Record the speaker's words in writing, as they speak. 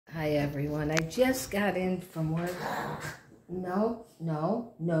Hi everyone. I just got in from work. No.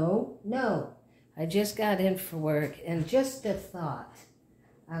 I just got in from work and just a thought.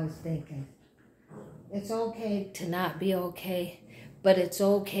 I was thinking, it's okay to not be okay, but it's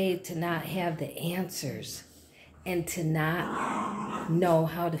okay to not have the answers and to not know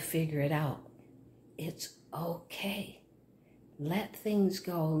how to figure it out. It's okay. Let things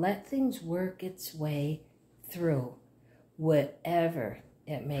go. Let things work its way through whatever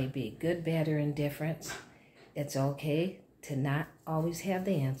it may be, good, bad, or indifference. It's okay to not always have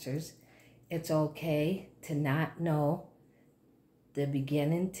the answers. It's okay to not know the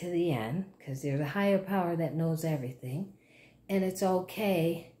beginning to the end, because there's a higher power that knows everything. And it's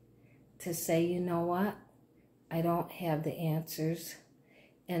okay to say, you know what? I don't have the answers.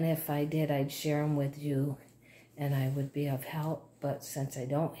 And if I did, I'd share them with you and I would be of help. But since I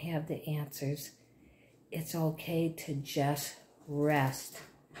don't have the answers, it's okay to just rest.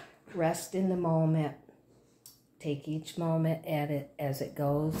 Rest in the moment. Take each moment at it as it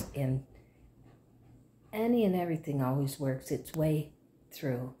goes. And any and everything always works its way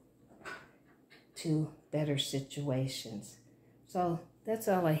through to better situations. So that's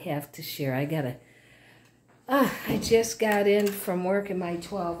all I have to share. I just got in from working my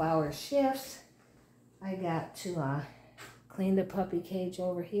 12-hour shifts. I got to clean the puppy cage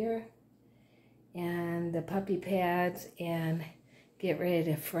over here and the puppy pads and get ready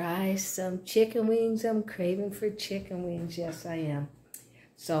to fry some chicken wings. I'm craving for chicken wings. Yes, I am.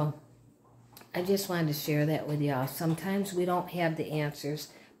 So I just wanted to share that with y'all. Sometimes we don't have the answers,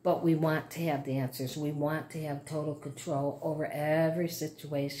 but we want to have the answers. We want to have total control over every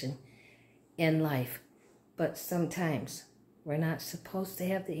situation in life. But sometimes we're not supposed to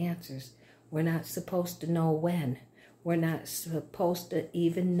have the answers. We're not supposed to know when. We're not supposed to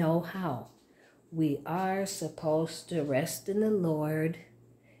even know how. We are supposed to rest in the Lord.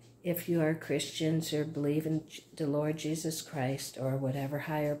 If you are Christians or believe in the Lord Jesus Christ or whatever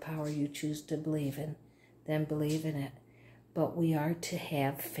higher power you choose to believe in, then believe in it. But we are to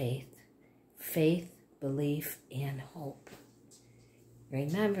have faith. Faith, belief, and hope.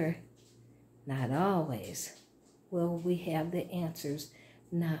 Remember, not always will we have the answers.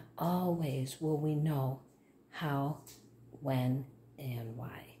 Not always will we know how, when, and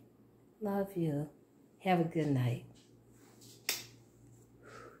why. Love you. Have a good night.